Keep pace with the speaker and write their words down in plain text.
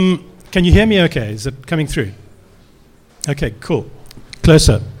Can you hear me okay? Is it coming through? Okay, cool.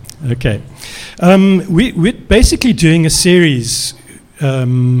 Closer. Okay. We're basically doing a series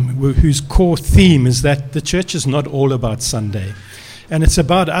whose core theme is that the church is not all about Sunday. And it's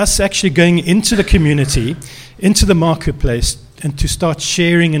about us actually going into the community, into the marketplace, and to start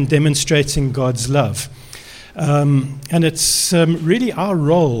sharing and demonstrating God's love. And it's really our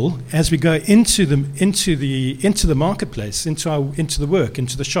role as we go into the marketplace, into the work,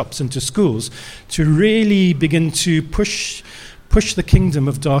 into the shops, into schools, to really begin to push the kingdom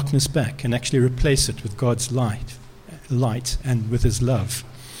of darkness back and actually replace it with God's light and with His love.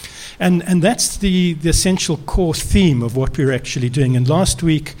 And that's the essential core theme of what we're actually doing. And last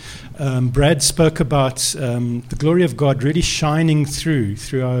week, Brad spoke about the glory of God really shining through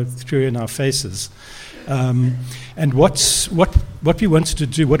in our faces. And what we wanted to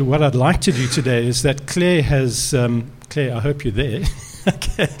do, what I'd like to do today, is that Claire has, Claire, I hope you're there,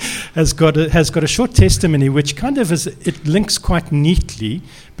 okay, has got a short testimony which kind of it links quite neatly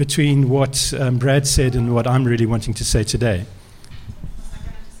between what Brad said and what I'm really wanting to say today.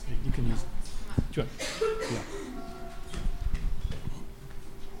 You can use. Sure. Yeah.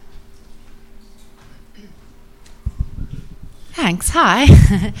 Thanks. Hi.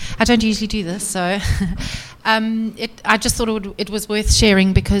 I don't usually do this, so I just thought it was worth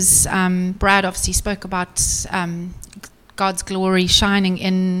sharing because Brad obviously spoke about God's glory shining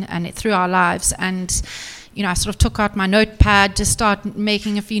in and through our lives, and I sort of took out my notepad to start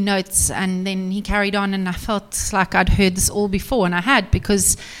making a few notes, and then he carried on, and I felt like I'd heard this all before, and I had,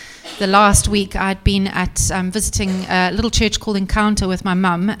 because the last week I'd been at visiting a little church called Encounter with my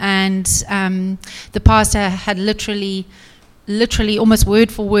mum, and the pastor had literally almost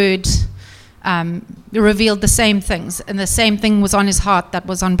word for word revealed the same things, and the same thing was on his heart that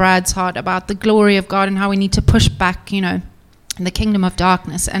was on Brad's heart about the glory of God and how we need to push back, the kingdom of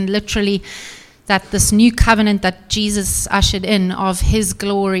darkness, and literally that this new covenant that Jesus ushered in of His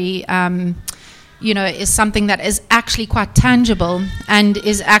glory, is something that is actually quite tangible and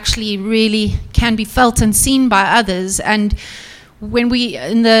is actually really can be felt and seen by others. And when we,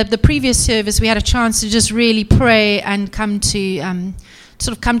 in the previous service, we had a chance to just really pray and come to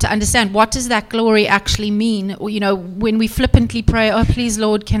understand what does that glory actually mean. Or, when we flippantly pray, oh, please,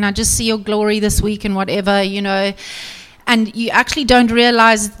 Lord, can I just see your glory this week and whatever, and you actually don't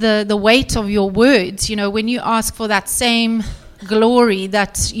realize the weight of your words. When you ask for that same glory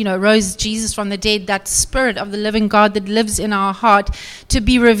that, rose Jesus from the dead, that Spirit of the living God that lives in our heart to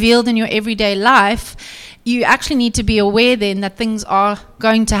be revealed in your everyday life, you actually need to be aware then that things are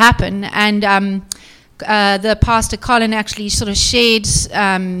going to happen. And the pastor Colin actually sort of shared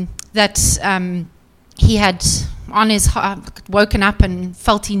that he had on his heart woken up and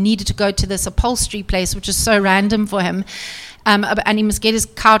felt he needed to go to this upholstery place, which is so random for him, and he must get his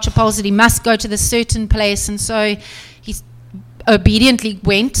couch upholstered, he must go to this certain place, and so he obediently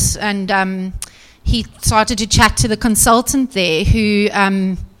went, and he started to chat to the consultant there who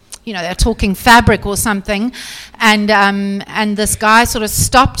they're talking fabric or something, and this guy sort of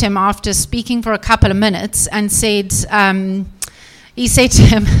stopped him after speaking for a couple of minutes and said, he said to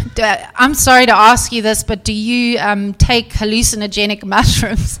him, I'm sorry to ask you this, but do you take hallucinogenic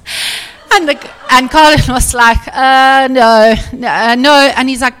mushrooms? And Colin was like, no. And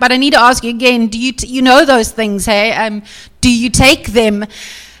he's like, but I need to ask you again, do you know those things, hey? Do you take them?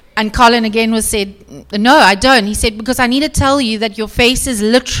 And Colin again said, no, I don't. He said, because I need to tell you that your face is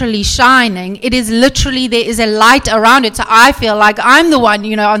literally shining. It is literally, there is a light around it. So I feel like I'm the one,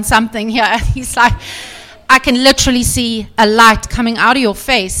 on something here. He's like, I can literally see a light coming out of your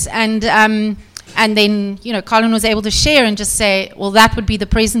face. And then, Colin was able to share and just say, well, that would be the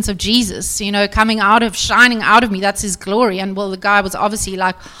presence of Jesus, shining out of me. That's His glory. And well, the guy was obviously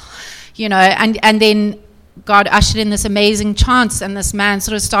like, and then God ushered in this amazing chance, and this man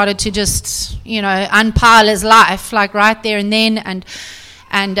sort of started to just, unpile his life, like right there and then,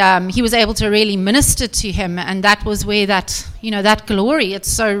 and he was able to really minister to him, and that was where that, that glory, it's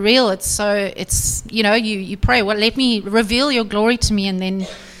so real, it's you pray, well, let me reveal your glory to me,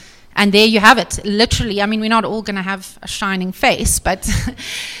 and there you have it, literally. I mean, we're not all going to have a shining face, but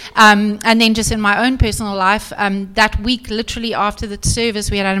and then just in my own personal life, that week, literally after the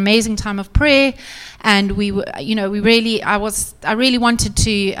service, we had an amazing time of prayer, and we were, I really wanted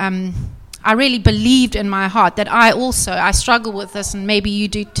to, I really believed in my heart that I struggle with this, and maybe you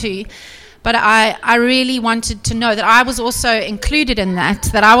do too, but I really wanted to know that I was also included in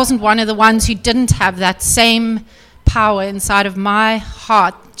that I wasn't one of the ones who didn't have that same power inside of my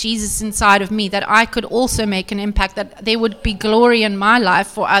heart, Jesus inside of me, that I could also make an impact, that there would be glory in my life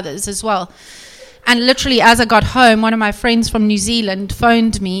for others as well. And literally, as I got home, one of my friends from New Zealand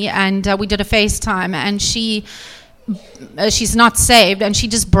phoned me, and we did a FaceTime, and she's not saved, and she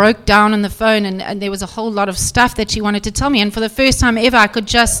just broke down on the phone, and there was a whole lot of stuff that she wanted to tell me. And for the first time ever, I could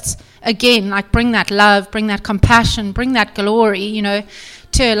just, again, like, bring that love, bring that compassion, bring that glory,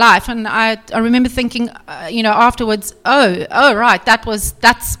 to her life. And I remember thinking, afterwards, oh, right,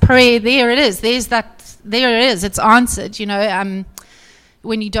 that's prayer. There it is. There it is. It's answered.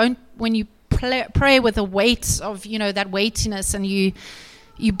 When you pray with a weight of, that weightiness, and you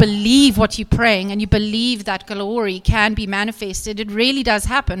believe what you're praying, and you believe that glory can be manifested, it really does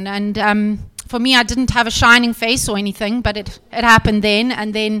happen. And for me, I didn't have a shining face or anything, but it happened then.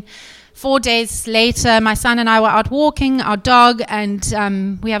 And then 4 days later, my son and I were out walking our dog, and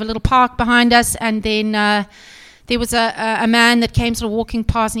we have a little park behind us, and then there was a man that came sort of walking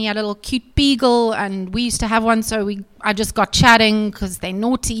past, and he had a little cute beagle, and we used to have one, so I just got chatting because they're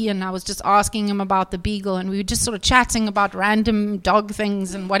naughty, and I was just asking him about the beagle, and we were just sort of chatting about random dog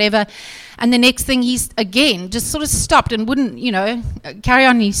things and whatever. And the next thing, he's again just sort of stopped and wouldn't, carry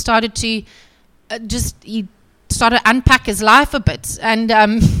on. He started to unpack his life a bit, and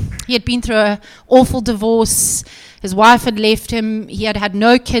he had been through an awful divorce. His wife had left him. He had had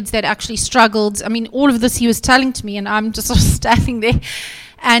no kids that actually struggled. I mean, all of this he was telling to me, and I'm just sort of standing there.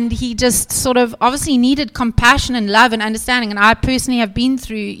 And he just sort of obviously needed compassion and love and understanding. And I personally have been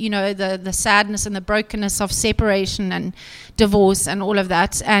through, the sadness and the brokenness of separation and divorce and all of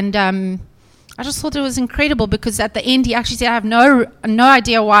that. And I just thought it was incredible, because at the end he actually said, I have no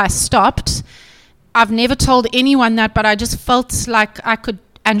idea why I stopped. I've never told anyone that, but I just felt like I could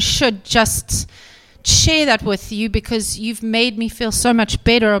and should just share that with you, because you've made me feel so much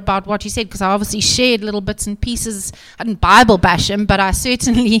better about what you said, because I obviously shared little bits and pieces. I didn't Bible bash him, but I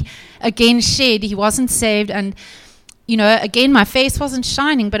certainly again shared he wasn't saved. And again, my face wasn't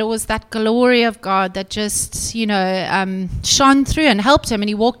shining, but it was that glory of God that just shone through and helped him. And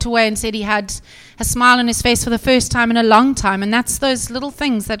he walked away and said he had a smile on his face for the first time in a long time. And that's those little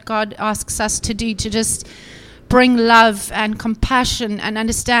things that God asks us to do, to just bring love and compassion and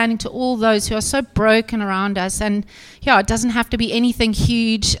understanding to all those who are so broken around us. And it doesn't have to be anything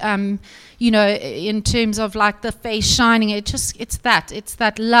huge, in terms of like the face shining. It's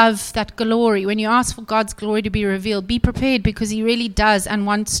that love, that glory. When you ask for God's glory to be revealed, be prepared, because he really does and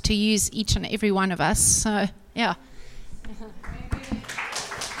wants to use each and every one of us. So, yeah.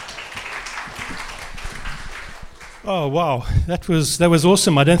 Oh, wow. That was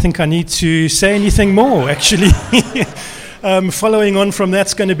awesome. I don't think I need to say anything more, actually. Following on from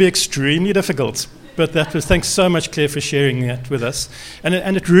that's going to be extremely difficult. But thanks so much, Claire, for sharing that with us.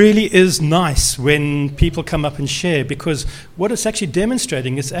 And it really is nice when people come up and share, because what it's actually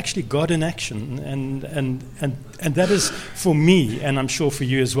demonstrating is actually God in action. And that is, for me, and I'm sure for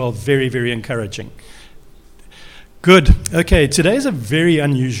you as well, very, very encouraging. Good. Okay, today is a very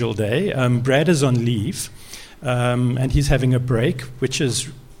unusual day. Brad is on leave. And he's having a break, which is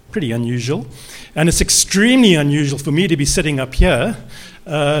pretty unusual. And it's extremely unusual for me to be sitting up here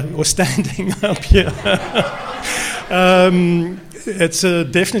or standing up here. It's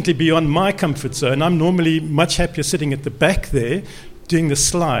definitely beyond my comfort zone. I'm normally much happier sitting at the back there doing the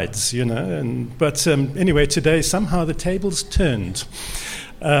slides, But anyway, today somehow the tables turned.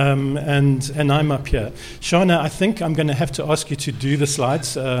 And I'm up here. Shana, I think I'm going to have to ask you to do the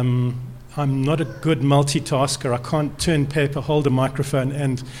slides. I'm not a good multitasker. I can't turn paper, hold a microphone,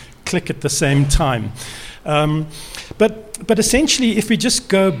 and click at the same time. But essentially, if we just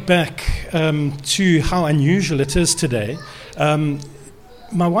go back to how unusual it is today,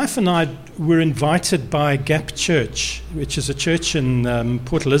 my wife and I were invited by Gap Church, which is a church in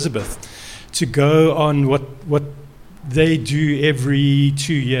Port Elizabeth, to go on what they do every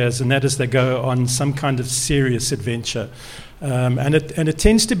 2 years, and that is they go on some kind of serious adventure. And it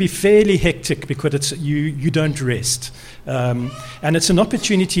tends to be fairly hectic, because you don't rest. And it's an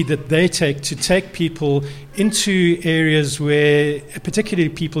opportunity that they take to take people into areas where, particularly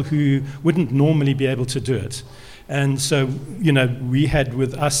people who wouldn't normally be able to do it. And so, we had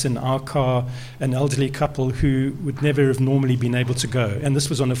with us in our car an elderly couple who would never have normally been able to go. And this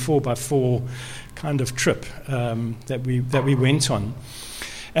was on a 4x4 kind of trip that we went on.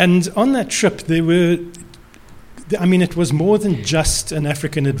 And on that trip, it was more than just an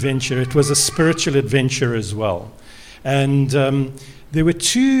African adventure. It was a spiritual adventure as well. And there were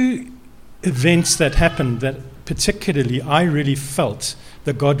two events that happened that particularly I really felt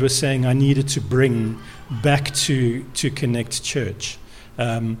that God was saying I needed to bring back to Connect Church.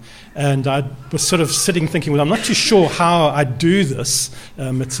 And I was sort of sitting thinking, well, I'm not too sure how I do this.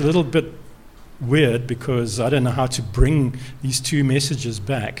 It's a little bit weird, because I don't know how to bring these two messages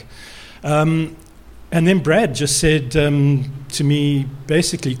back. And then Brad just said to me,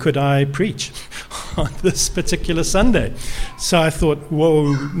 basically, could I preach on this particular Sunday? So I thought,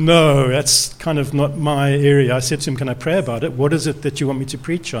 whoa, no, that's kind of not my area. I said to him, can I pray about it? What is it that you want me to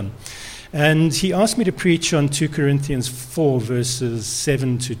preach on? And he asked me to preach on 2 Corinthians 4, verses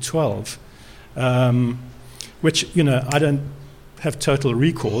 7 to 12, which, I don't have total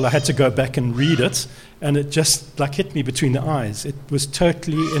recall. I had to go back and read it, and it just hit me between the eyes. It was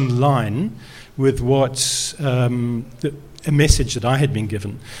totally in line with what a message that I had been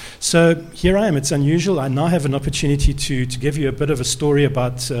given. So here I am. It's unusual. I now have an opportunity to give you a bit of a story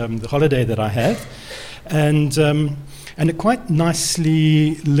about the holiday that I have, and it quite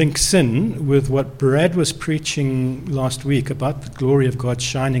nicely links in with what Brad was preaching last week about the glory of God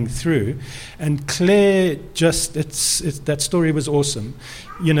shining through. And Claire that story was awesome.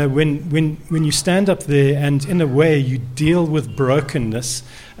 When you stand up there and in a way you deal with brokenness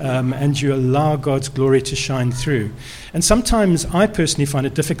and you allow God's glory to shine through. And sometimes I personally find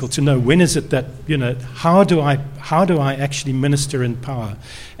it difficult to know when is it that, how do I actually minister in power?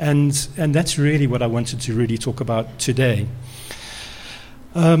 And that's really what I wanted to really talk about today.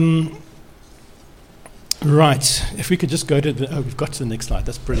 Right, if we could just go to we've got to the next slide.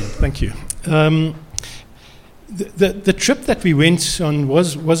 That's brilliant. Thank you. The trip that we went on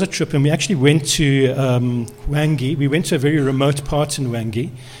was a trip, and we actually went to Wangi. We went to a very remote part in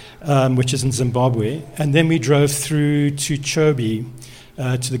Wangi, which is in Zimbabwe, and then we drove through to Chobe,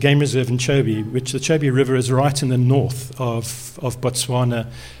 to the game reserve in Chobe, which the Chobe River is right in the north of Botswana,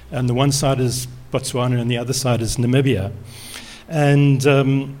 and the one side is Botswana and the other side is Namibia. And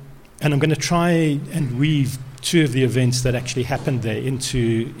I'm going to try and weave two of the events that actually happened there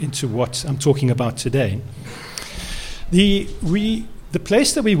into what I'm talking about today. The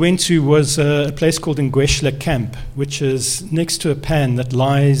place that we went to was a place called Ngweshla Camp, which is next to a pan that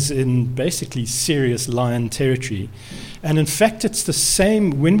lies in basically serious lion territory. And in fact, it's the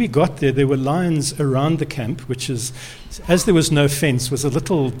same. When we got there were lions around the camp, which is, as there was no fence, was a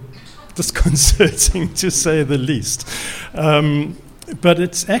little disconcerting to say the least. But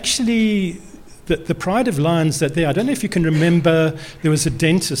it's actually the pride of lions that there. I don't know if you can remember, there was a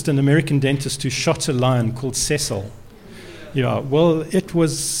dentist, an American dentist, who shot a lion called Cecil. Yeah, well, it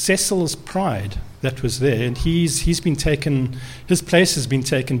was Cecil's pride that was there, and he's been taken. His place has been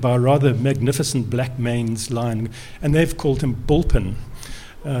taken by a rather magnificent black maned lion, and they've called him Bullpen.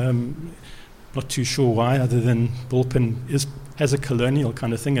 Not too sure why, other than Bullpen has a colonial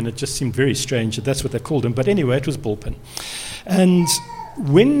kind of thing, and it just seemed very strange that that's what they called him. But anyway, it was Bullpen. And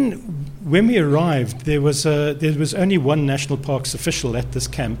when we arrived, there was only one National Parks official at this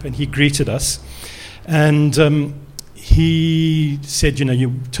camp, and he greeted us, and he said,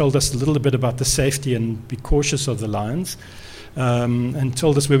 you told us a little bit about the safety and be cautious of the lions, and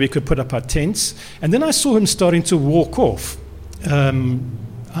told us where we could put up our tents. And then I saw him starting to walk off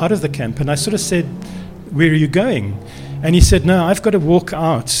out of the camp, and I sort of said, where are you going? And he said, no, I've got to walk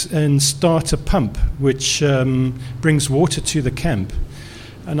out and start a pump which brings water to the camp.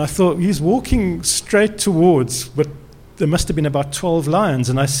 And I thought, he's walking straight towards what there must have been about 12 lions.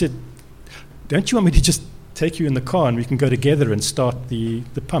 And I said, don't you want me to just take you in the car and we can go together and start the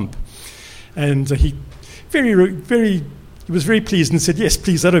pump? And he was very pleased and said, yes,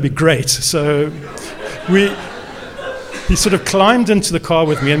 please, that would be great. So he sort of climbed into the car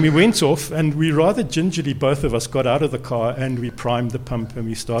with me, and we went off, and we rather gingerly, both of us, got out of the car and we primed the pump and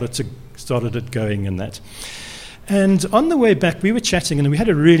we started it going and that. And on the way back, we were chatting, and we had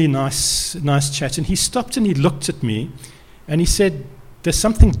a really nice chat, and he stopped and he looked at me and he said, there's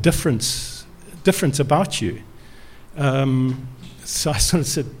something different about you. So I sort of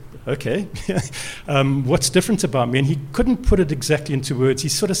said, okay, what's different about me? And he couldn't put it exactly into words. He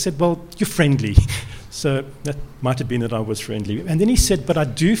sort of said, well, you're friendly. So that might have been that I was friendly. And then he said, but I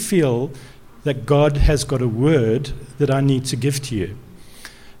do feel that God has got a word that I need to give to you.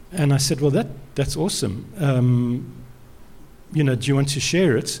 And I said, well, that's awesome. Do you want to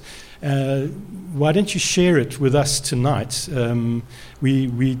share it? Why don't you share it with us tonight?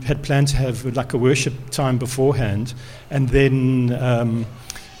 We had planned to have like a worship time beforehand, and then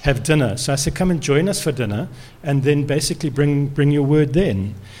have dinner. So I said, come and join us for dinner, and then basically bring your word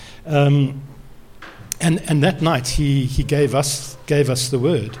then. And that night he gave us the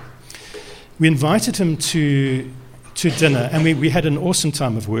word. We invited him to dinner, and we had an awesome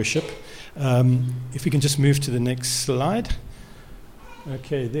time of worship. If we can just move to the next slide.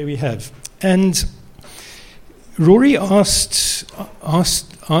 Okay, there we have. And Rory asked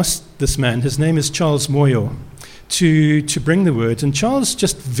this man, his name is Charles Moyo, to bring the word. And Charles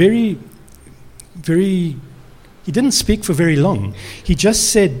just very, very He didn't speak for very long. He just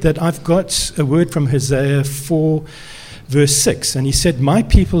said that I've got a word from Hosea 4, verse 6, and he said, my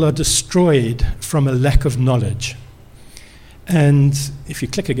people are destroyed from a lack of knowledge. And if you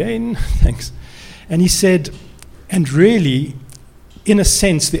click again, thanks. And he said, and really, in a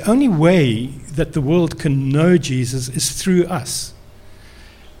sense, the only way that the world can know Jesus is through us.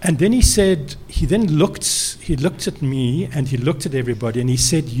 And then he said, he looked at me and he looked at everybody and he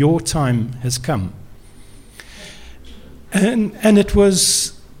said, your time has come. And it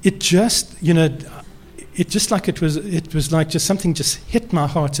was like just something just hit my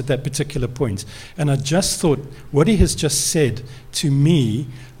heart at that particular point. And I just thought, what he has just said to me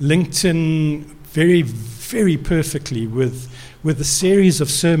linked in very, very perfectly with a series of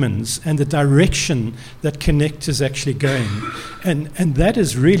sermons and the direction that Connect is actually going. And that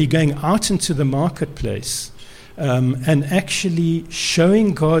is really going out into the marketplace and actually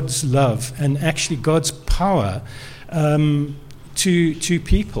showing God's love and actually God's power to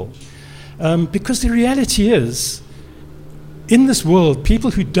people. Because the reality is, in this world,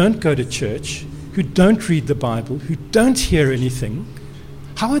 people who don't go to church, who don't read the Bible, who don't hear anything,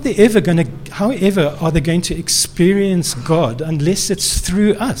 how are they going to experience God unless it's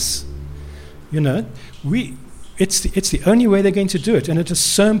through us? It's the only way they're going to do it, and it is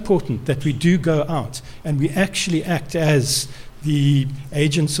so important that we do go out and we actually act as the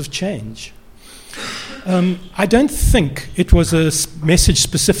agents of change. I don't think it was a message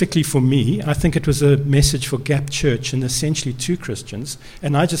specifically for me. I think it was a message for Gap Church and essentially to Christians,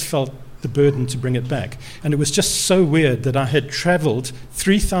 and I just felt the burden to bring it back. And it was just so weird that I had traveled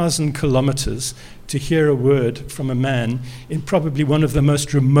 3,000 kilometers to hear a word from a man in probably one of the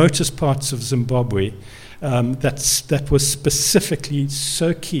most remotest parts of Zimbabwe that was specifically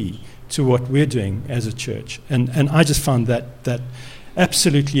so key to what we're doing as a church. And I just found that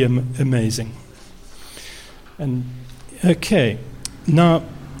absolutely amazing. And okay, now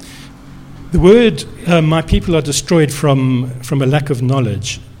the word my people are destroyed from a lack of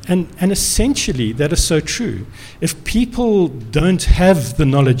knowledge. And essentially, that is so true. If people don't have the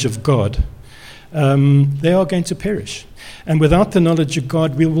knowledge of God, they are going to perish. And without the knowledge of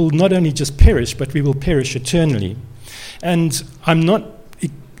God, we will not only just perish, but we will perish eternally. And I'm not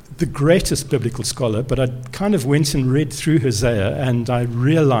the greatest biblical scholar, but I kind of went and read through Hosea, and I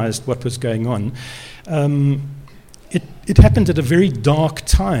realized what was going on. It happened at a very dark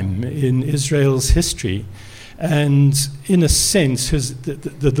time in Israel's history. And in a sense,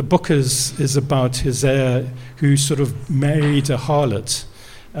 the book is about Hosea, who sort of married a harlot.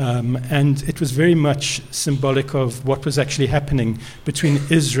 And it was very much symbolic of what was actually happening between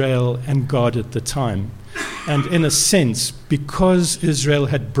Israel and God at the time. And in a sense, because Israel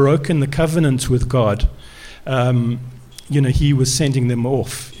had broken the covenant with God, he was sending them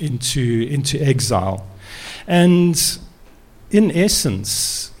off into exile. And in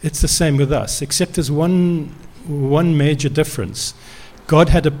essence, it's the same with us, except there's one major difference. God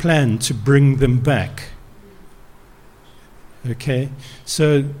had a plan to bring them back. Okay?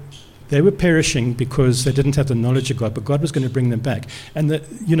 So they were perishing because they didn't have the knowledge of God, but God was going to bring them back. And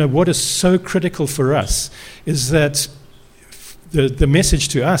what is so critical for us is that the message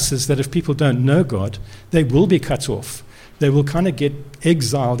to us is that if people don't know God, they will be cut off. They will kind of get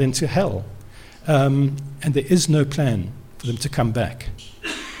exiled into hell. And there is no plan for them to come back.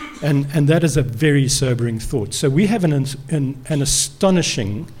 And that is a very sobering thought. So we have an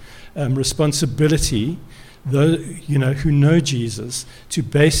astonishing responsibility, who know Jesus, to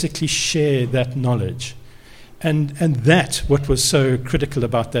basically share that knowledge. And that, what was so critical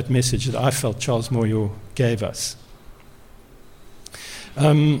about that message that I felt Charles Moyo gave us.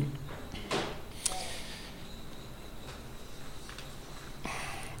 And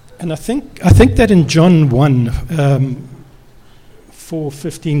I think that in John 1,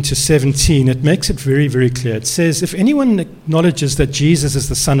 4:15 to 17, it makes it very, very clear. It says, if anyone acknowledges that Jesus is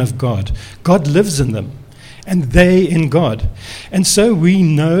the Son of God, God lives in them, and they in God. And so we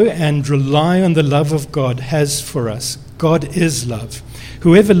know and rely on the love of God has for us. God is love.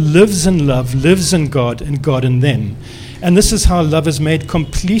 Whoever lives in love lives in God and God in them. And this is how love is made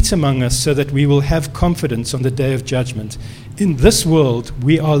complete among us, so that we will have confidence on the day of judgment. In this world,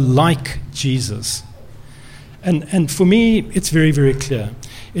 we are like Jesus. And for me, it's very, very clear.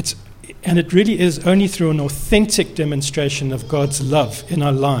 And it really is only through an authentic demonstration of God's love in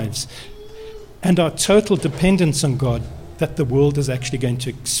our lives and our total dependence on God that the world is actually going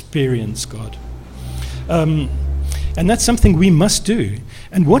to experience God. And that's something we must do.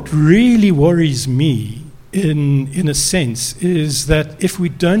 And what really worries me, in a sense, is that if we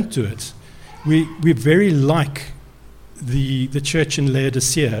don't do it, we're very like the church in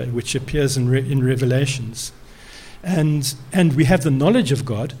Laodicea, which appears in Revelations. And we have the knowledge of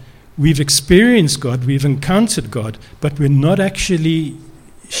God. We've experienced God. We've encountered God. But we're not actually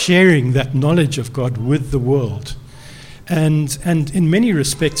sharing that knowledge of God with the world. And in many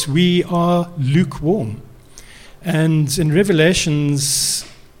respects, we are lukewarm. And in Revelations,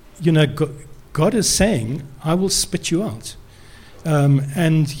 God is saying, I will spit you out.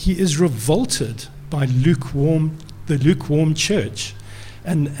 And he is revolted by the lukewarm church.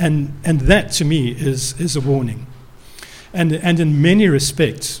 And that, to me, is a warning. And in many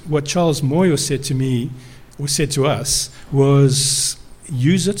respects, what Charles Moyer said to me, or said to us, was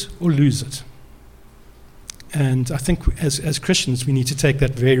use it or lose it. And I think as Christians, we need to take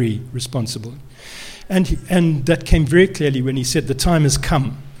that very responsibly. And that came very clearly when he said, the time has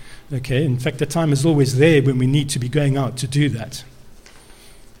come. Okay, in fact, the time is always there when we need to be going out to do that.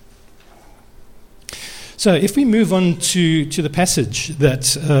 So if we move on to the passage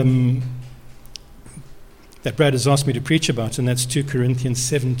that Brad has asked me to preach about, and that's 2 Corinthians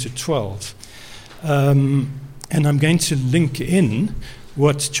 7 to 12. And I'm going to link in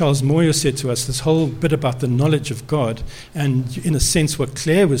what Charles Moyer said to us, this whole bit about the knowledge of God, and in a sense what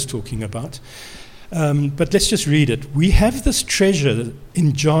Claire was talking about. But let's just read it. We have this treasure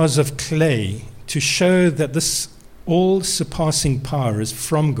in jars of clay to show that this all-surpassing power is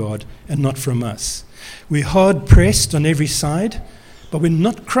from God and not from us. We're hard-pressed on every side, but we're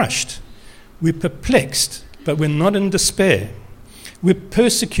not crushed. We're perplexed, but we're not in despair. We're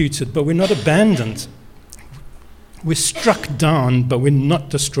persecuted, but we're not abandoned. We're struck down, but we're not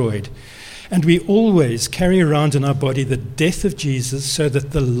destroyed. And we always carry around in our body the death of Jesus, so that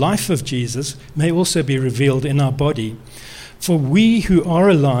the life of Jesus may also be revealed in our body. For we who are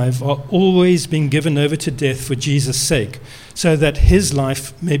alive are always being given over to death for Jesus' sake, so that his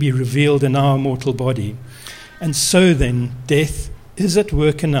life may be revealed in our mortal body. And so then, death is at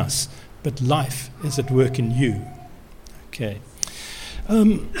work in us, but life is at work in you. Okay.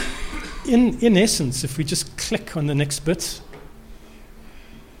 In essence, if we just click on the next bit.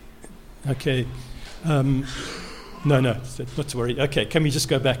 Okay. No, not to worry. Okay, can we just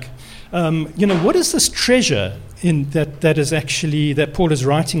go back? What is this treasure that Paul is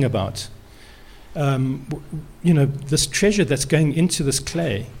writing about? This treasure that's going into this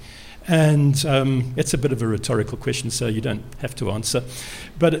clay. And it's a bit of a rhetorical question, so you don't have to answer.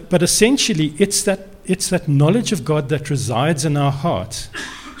 But essentially, it's that knowledge of God that resides in our heart.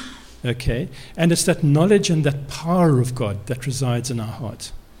 Okay? And it's that knowledge and that power of God that resides in our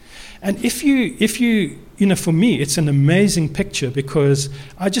heart. And if you for me, it's an amazing picture, because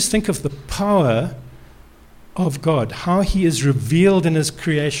I just think of the power of God, how he is revealed in his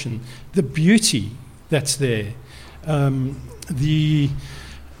creation, the beauty that's there, the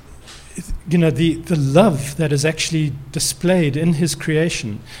love that is actually displayed in his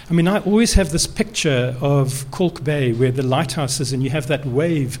creation. I mean, I always have this picture of Kalk Bay, where the lighthouse is, and you have that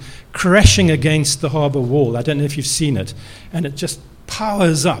wave crashing against the harbour wall. I don't know if you've seen it, and it just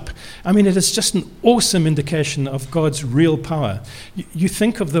powers up. I mean, it is just an awesome indication of God's real power. You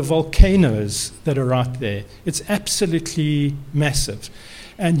think of the volcanoes that are out there. It's absolutely massive.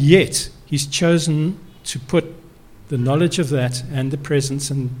 And yet, he's chosen to put the knowledge of that and the presence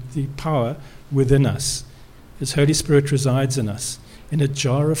and the power within us. His Holy Spirit resides in us, in a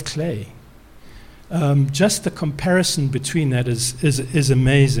jar of clay. Just the comparison between that is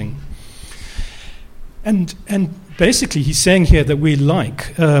amazing. And basically, he's saying here that we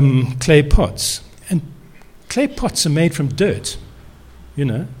like clay pots. And clay pots are made from dirt.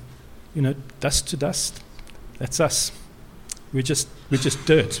 Dust to dust. That's us. We're just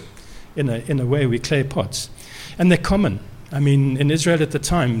dirt. In a way, we're clay pots. And they're common. I mean, in Israel at the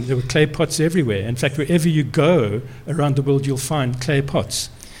time, there were clay pots everywhere. In fact, wherever you go around the world, you'll find clay pots.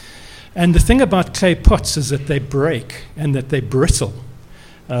 And the thing about clay pots is that they break and that they're brittle.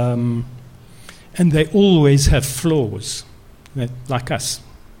 And they always have flaws, like us.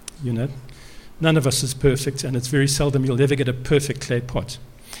 None of us is perfect, and it's very seldom you'll ever get a perfect clay pot.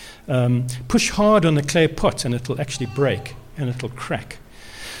 Push hard on a clay pot, and it'll actually break, and it'll crack.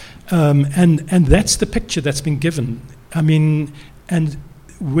 And that's the picture that's been given. I mean, and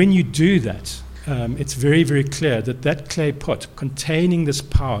when you do that, it's very, very clear that clay pot containing this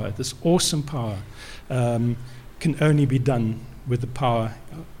power, this awesome power, can only be done with the power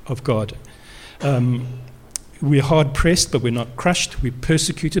of God. We're hard-pressed, but we're not crushed. We're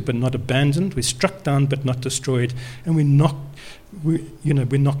persecuted, but not abandoned. We're struck down, but not destroyed. And we're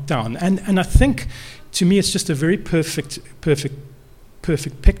knocked down. And I think, to me, it's just a very perfect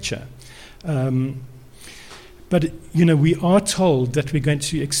picture. But we are told that we're going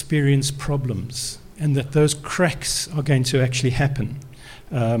to experience problems, and that those cracks are going to actually happen.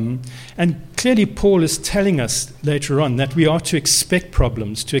 And clearly Paul is telling us later on that we are to expect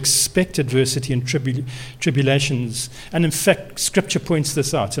problems, to expect adversity and tribulations. And in fact, Scripture points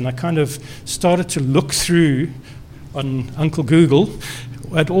this out. And I kind of started to look through on Uncle Google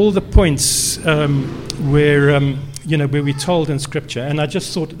at all the points where we're told in Scripture. And I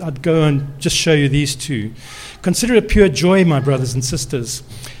just thought I'd go and just show you these two. Consider it pure joy, my brothers and sisters,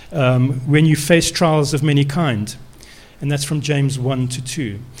 when you face trials of many kind. And that's from James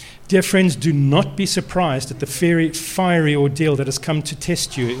 1-2. Dear friends, do not be surprised at the fiery ordeal that has come to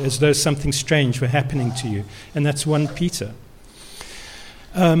test you as though something strange were happening to you. And that's 1 Peter.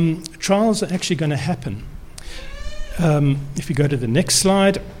 Trials are actually going to happen. If you go to the next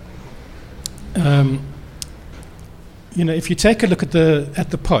slide, if you take a look at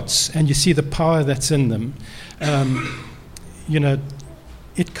the pots and you see the power that's in them,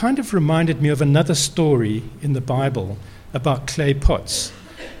 it kind of reminded me of another story in the Bible about clay pots.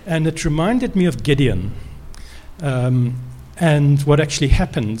 And it reminded me of Gideon and what actually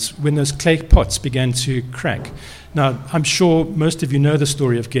happened when those clay pots began to crack. Now, I'm sure most of you know the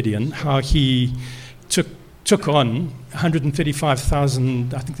story of Gideon, how he took on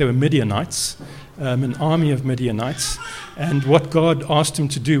 135,000, I think they were Midianites, an army of Midianites. And what God asked him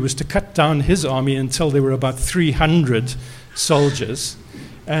to do was to cut down his army until there were about 300 soldiers.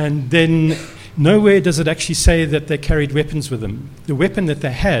 And then nowhere does it actually say that they carried weapons with them. The weapon that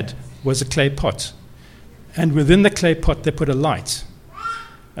they had was a clay pot. And within the clay pot, they put a light.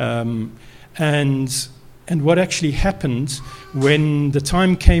 And what actually happened when the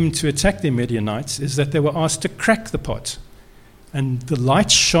time came to attack the Midianites is that they were asked to crack the pot. And the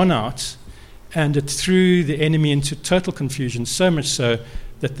light shone out, and it threw the enemy into total confusion, so much so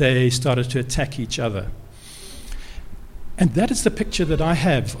that they started to attack each other. And that is the picture that I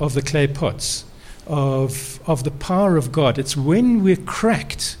have of the clay pots, of the power of God. It's when we're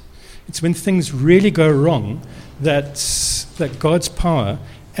cracked, it's when things really go wrong, that God's power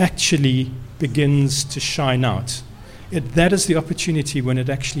actually begins to shine out. That is the opportunity when it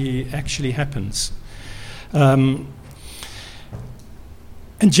actually happens. And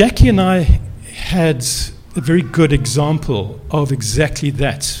Jackie and I had a very good example of exactly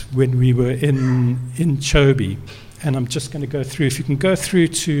that when we were in Chobe. And I'm just going to go through. If you can go through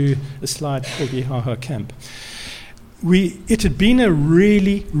to a slide called Ihaha Camp. It had been a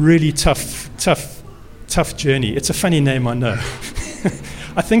really, really tough journey. It's a funny name, I know.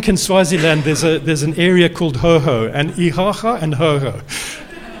 I think in Swaziland there's an area called Hoho, and Ihaha and Hoho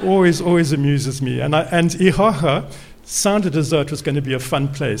always amuses me. And Ihaha sounded as though it was going to be a fun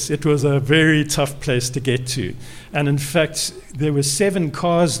place. It was a very tough place to get to. And in fact, there were 7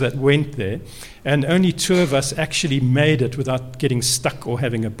 cars that went there, and only 2 of us actually made it without getting stuck or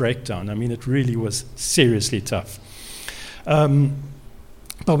having a breakdown. I mean, it really was seriously tough.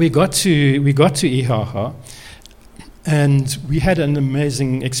 But we got to Ihaha, and we had an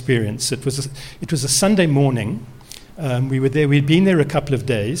amazing experience. It was a Sunday morning. We were there. We'd been there a couple of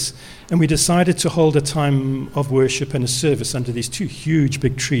days, and we decided to hold a time of worship and a service under these 2 huge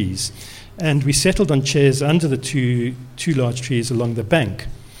big trees. And we settled on chairs under the two large trees along the bank.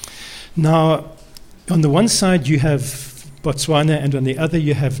 Now, on the one side you have Botswana, and on the other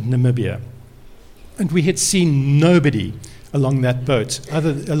you have Namibia. And we had seen nobody along that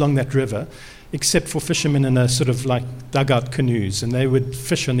along that river, except for fishermen in a sort of like dugout canoes, and they would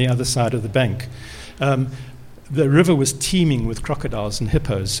fish on the other side of the bank. The river was teeming with crocodiles and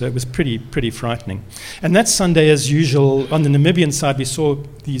hippos, so it was pretty frightening. And that Sunday, as usual, on the Namibian side, we saw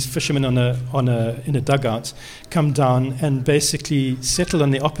these fishermen in a dugout come down and basically settle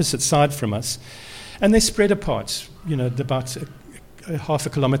on the opposite side from us, and they spread apart, about a half a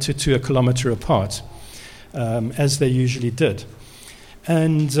kilometre to a kilometre apart, as they usually did.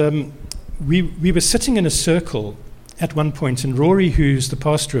 And we were sitting in a circle at one point, and Rory, who's the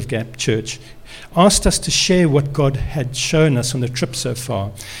pastor of Gap Church, asked us to share what God had shown us on the trip so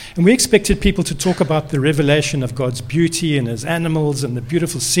far. And we expected people to talk about the revelation of God's beauty and his animals and the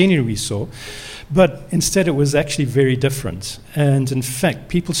beautiful scenery we saw, but instead it was actually very different. And in fact,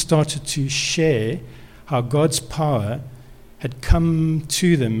 people started to share how God's power had come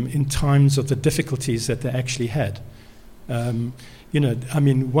to them in times of the difficulties that they actually had. One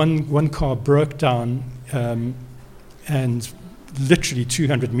car broke down and literally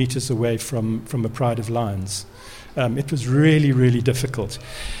 200 meters away from a pride of lions. It was really, really difficult.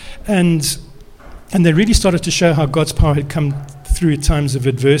 And they really started to show how God's power had come through times of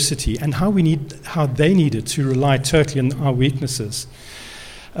adversity, and how they needed to rely totally on our weaknesses.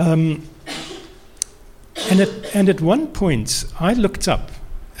 And at one point, I looked up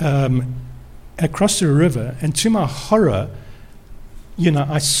across the river, and to my horror,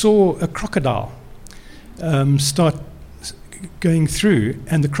 I saw a crocodile start going through,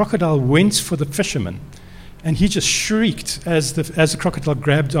 and the crocodile went for the fisherman, and he just shrieked as the crocodile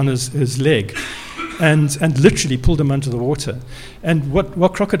grabbed on his leg and literally pulled him under the water. And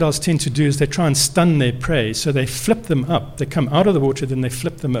what crocodiles tend to do is they try and stun their prey, so they flip them up. They come out of the water, then they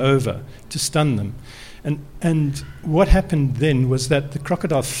flip them over to stun them. And what happened then was that the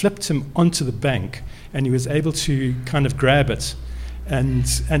crocodile flipped him onto the bank, and he was able to kind of grab it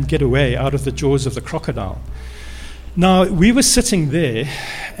and get away out of the jaws of the crocodile. Now, we were sitting there,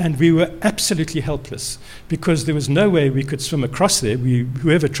 and we were absolutely helpless because there was no way we could swim across there.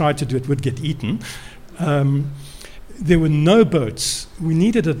 Whoever tried to do it would get eaten. There were no boats. We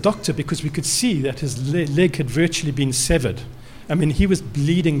needed a doctor because we could see that his leg had virtually been severed. I mean, he was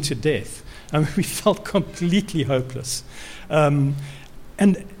bleeding to death. I mean, we felt completely hopeless. And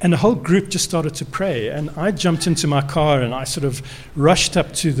the whole group just started to pray. And I jumped into my car and I sort of rushed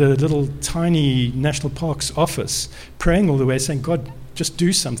up to the little tiny National Parks office, praying all the way, saying, God, just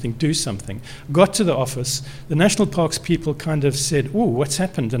do something, do something. Got to the office. The National Parks people kind of said, oh, what's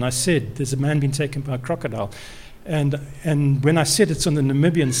happened? And I said, there's a man been taken by a crocodile. And when I said it's on the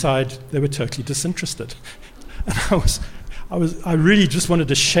Namibian side, they were totally disinterested. And I really just wanted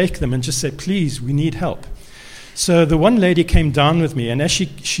to shake them and just say, please, we need help. So the one lady came down with me, and as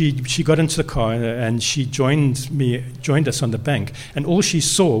she got into the car and she joined us on the bank, and all she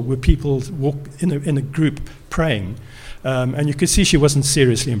saw were people walk in a group praying, and you could see she wasn't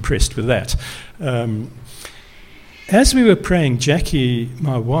seriously impressed with that. As we were praying, Jackie,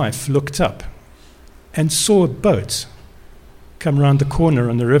 my wife, looked up and saw a boat come around the corner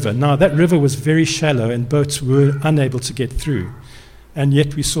on the river. Now that river was very shallow, and boats were unable to get through, and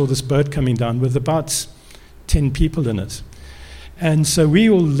yet we saw this boat coming down with about 10 people in it. And so we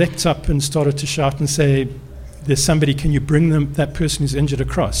all leapt up and started to shout and say, there's somebody, can you bring that person who's injured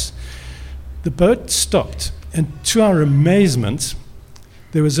across? The boat stopped, and to our amazement,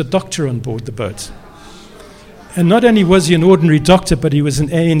 there was a doctor on board the boat. And not only was he an ordinary doctor, but he was an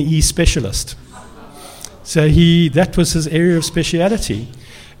A&E specialist. So that was his area of speciality.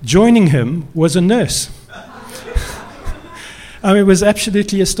 Joining him was a nurse. I mean, it was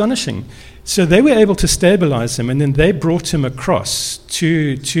absolutely astonishing. So they were able to stabilize him, and then they brought him across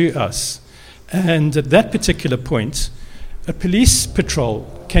to us. And at that particular point, a police patrol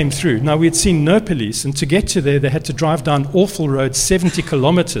came through. Now, we had seen no police, and to get to there, they had to drive down awful roads, 70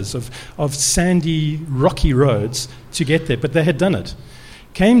 kilometers of sandy, rocky roads to get there, but they had done it.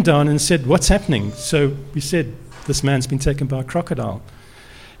 Came down and said, what's happening? So we said, this man's been taken by a crocodile.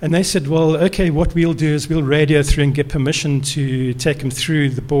 And they said, well, okay, what we'll do is we'll radio through and get permission to take him through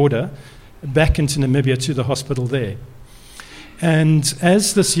the border back into Namibia to the hospital there. And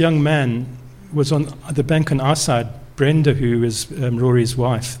as this young man was on the bank on our side, Brenda, who is Rory's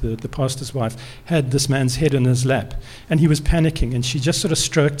wife, the pastor's wife, had this man's head in his lap. And he was panicking, and she just sort of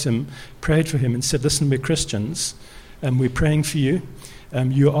stroked him, prayed for him, and said, listen, we're Christians, and we're praying for you.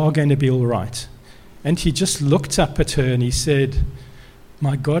 You are going to be all right. And he just looked up at her and he said,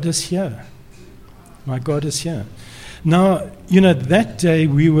 my God is here. My God is here. Now, that day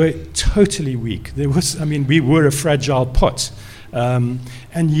we were totally weak. We were a fragile pot.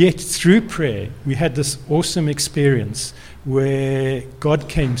 And yet through prayer, we had this awesome experience where God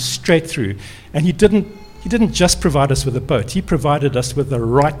came straight through. And He didn't just provide us with a boat. He provided us with the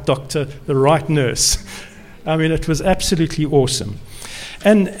right doctor, the right nurse. I mean, it was absolutely awesome.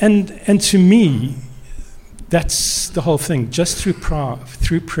 And to me, that's the whole thing, just through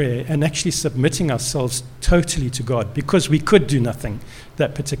prayer and actually submitting ourselves totally to God, because we could do nothing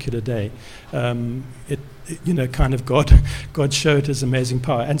that particular day. God showed His amazing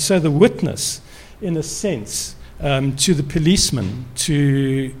power. And so the witness, in a sense, to the policemen,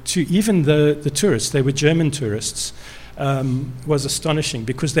 to even the tourists, they were German tourists, was astonishing,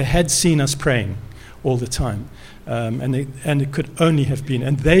 because they had seen us praying all the time. And it could only have been,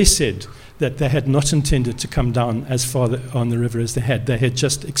 and they said that they had not intended to come down as far on the river as they had. They had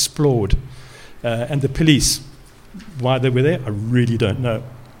just explored. And the police, why they were there, I really don't know.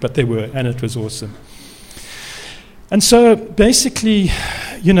 But they were, and it was awesome. And so basically,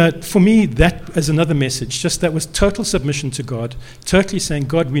 for me, that is another message. Just that was total submission to God, totally saying,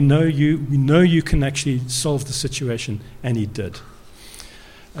 God, we know you can actually solve the situation, and He did.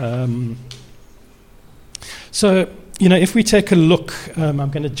 So, if we take a look, I'm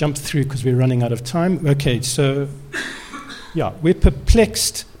going to jump through because we're running out of time. Okay, so, we're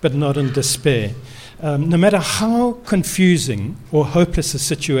perplexed but not in despair. No matter how confusing or hopeless a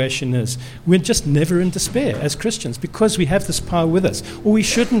situation is, we're just never in despair as Christians, because we have this power with us, or we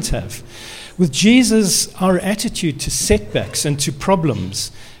shouldn't have. With Jesus, our attitude to setbacks and to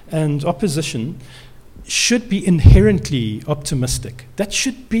problems and opposition should be inherently optimistic. That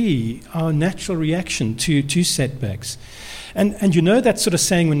should be our natural reaction to setbacks. And you know that sort of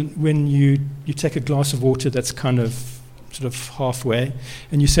saying when you take a glass of water that's kind of sort of halfway,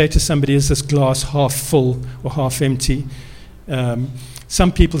 and you say to somebody, is this glass half full or half empty?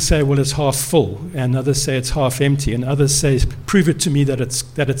 Some people say, well, it's half full, and others say it's half empty, and others say, prove it to me that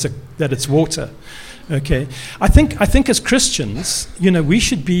it's water. Okay, I think as Christians, we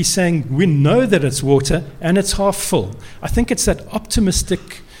should be saying we know that it's water and it's half full. I think it's that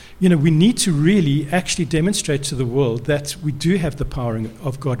optimistic. We need to really actually demonstrate to the world that we do have the power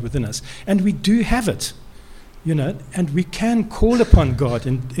of God within us, and we do have it. And we can call upon God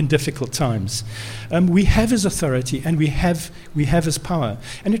in difficult times. We have His authority, and we have His power.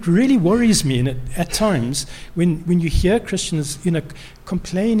 And it really worries me at times when you hear Christians,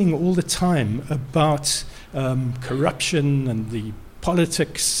 complaining all the time about corruption and the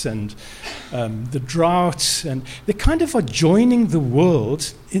politics and the drought, and they kind of are joining the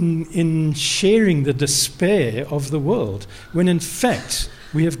world in sharing the despair of the world, when in fact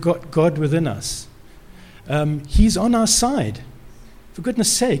we have got God within us. He's on our side. For goodness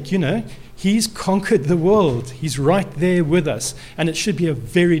sake, He's conquered the world. He's right there with us. And it should be a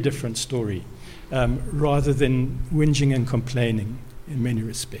very different story, rather than whinging and complaining in many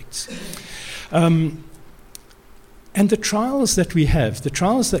respects. And the trials that we have, the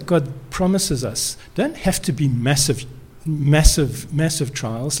trials that God promises us, don't have to be massive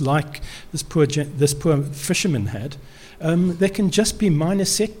trials like this poor fisherman had. They can just be minor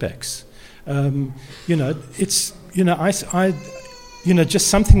setbacks. It's just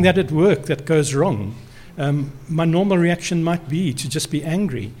something that at work that goes wrong. My normal reaction might be to just be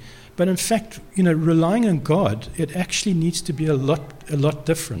angry, but in fact, relying on God, it actually needs to be a lot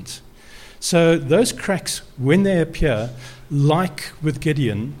different. So those cracks, when they appear, like with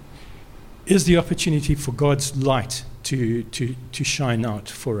Gideon, is the opportunity for God's light to shine out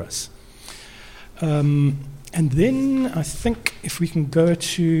for us. And then I think if we can go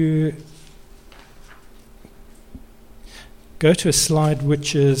to a slide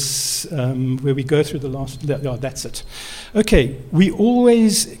which is where we go through the last. Oh, that's it. Okay, we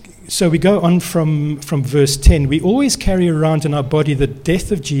go on from verse 10. We always carry around in our body the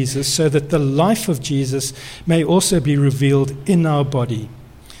death of Jesus, so that the life of Jesus may also be revealed in our body.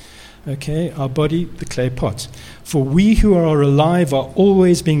 Okay, our body, the clay pot. For we who are alive are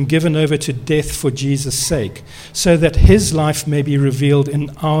always being given over to death for Jesus' sake, so that His life may be revealed in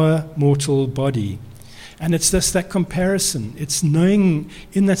our mortal body. And it's that comparison. It's knowing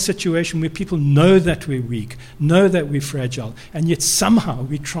in that situation where people know that we're weak, know that we're fragile, and yet somehow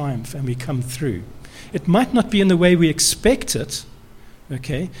we triumph and we come through. It might not be in the way we expect it,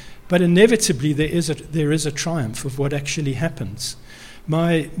 okay, but inevitably there is a triumph of what actually happens.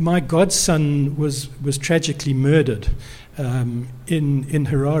 My godson was tragically murdered in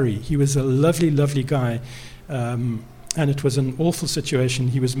Harare. He was a lovely, lovely guy, and it was an awful situation.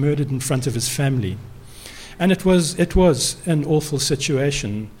 He was murdered in front of his family. And it was an awful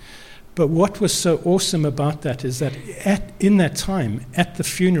situation. But what was so awesome about that is that in that time, at the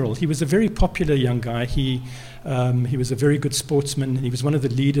funeral, he was a very popular young guy. He was a very good sportsman. He was one of the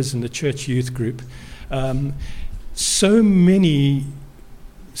leaders in the church youth group. So many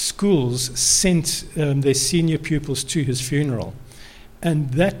schools sent their senior pupils to his funeral.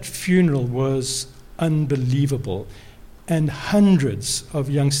 And that funeral was unbelievable. And hundreds of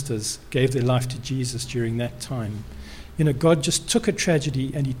youngsters gave their life to Jesus during that time. God just took a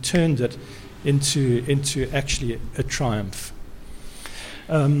tragedy and He turned it into actually a triumph.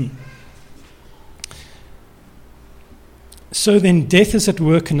 So then death is at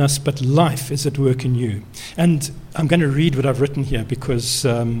work in us, but life is at work in you. And I'm going to read what I've written here because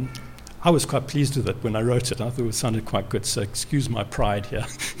I was quite pleased with it when I wrote it. I thought it sounded quite good, so excuse my pride here.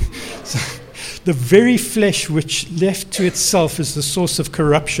 The very flesh which left to itself is the source of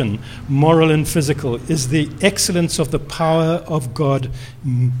corruption, moral and physical, is the excellence of the power of God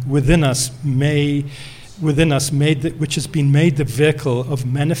within us, which has been made the vehicle of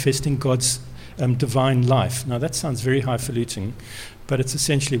manifesting God's divine life. Now that sounds very highfalutin, but it's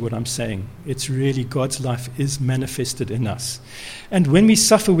essentially what I'm saying. It's really God's life is manifested in us. And when we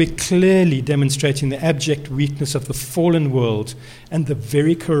suffer, we're clearly demonstrating the abject weakness of the fallen world and the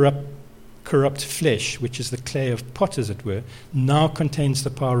very corrupt flesh, which is the clay of pot, as it were, now contains the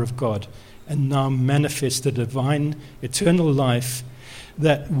power of God and now manifests the divine eternal life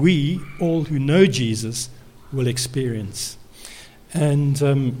that we, all who know Jesus, will experience. And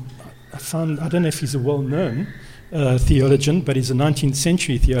I don't know if he's a well-known, theologian, but he's a 19th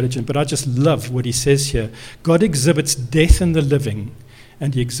century theologian, but I just love what he says here. God exhibits death in the living,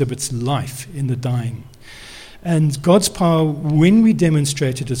 and he exhibits life in the dying. And God's power, when we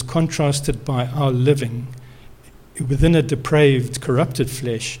demonstrate it, is contrasted by our living within a depraved, corrupted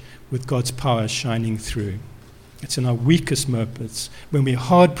flesh with God's power shining through. It's in our weakest moments, when we're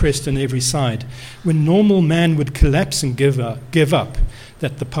hard-pressed on every side, when normal man would collapse and give up,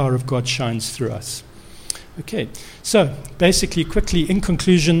 that the power of God shines through us. Okay, so basically, quickly, in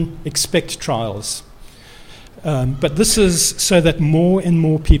conclusion, expect trials. But this is so that more and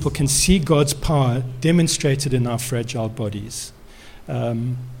more people can see God's power demonstrated in our fragile bodies.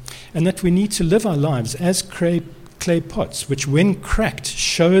 And that we need to live our lives as clay pots, which when cracked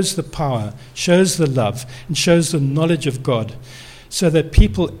shows the power, shows the love, and shows the knowledge of God, so that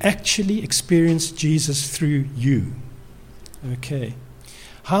people actually experience Jesus through you. Okay.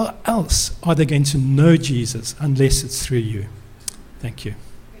 How else are they going to know Jesus unless it's through you? Thank you.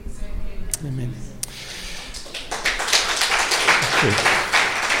 Amen.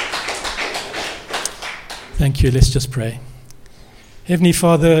 Thank you. Let's just pray. Heavenly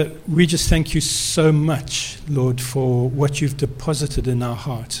Father, we just thank you so much, Lord, for what you've deposited in our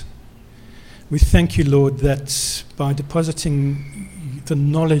heart. We thank you, Lord, that by depositing the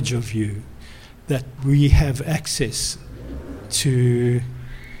knowledge of you, that we have access to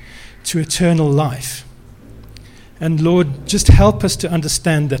eternal life. And Lord, just help us to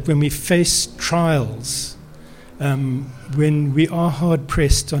understand that when we face trials, when we are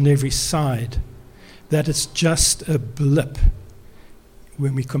hard-pressed on every side, that it's just a blip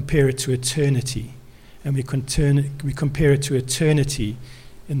when we compare it to eternity, and we compare it to eternity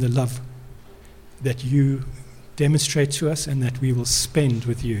in the love that you demonstrate to us and that we will spend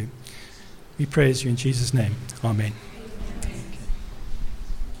with you. We praise you in Jesus' name. Amen.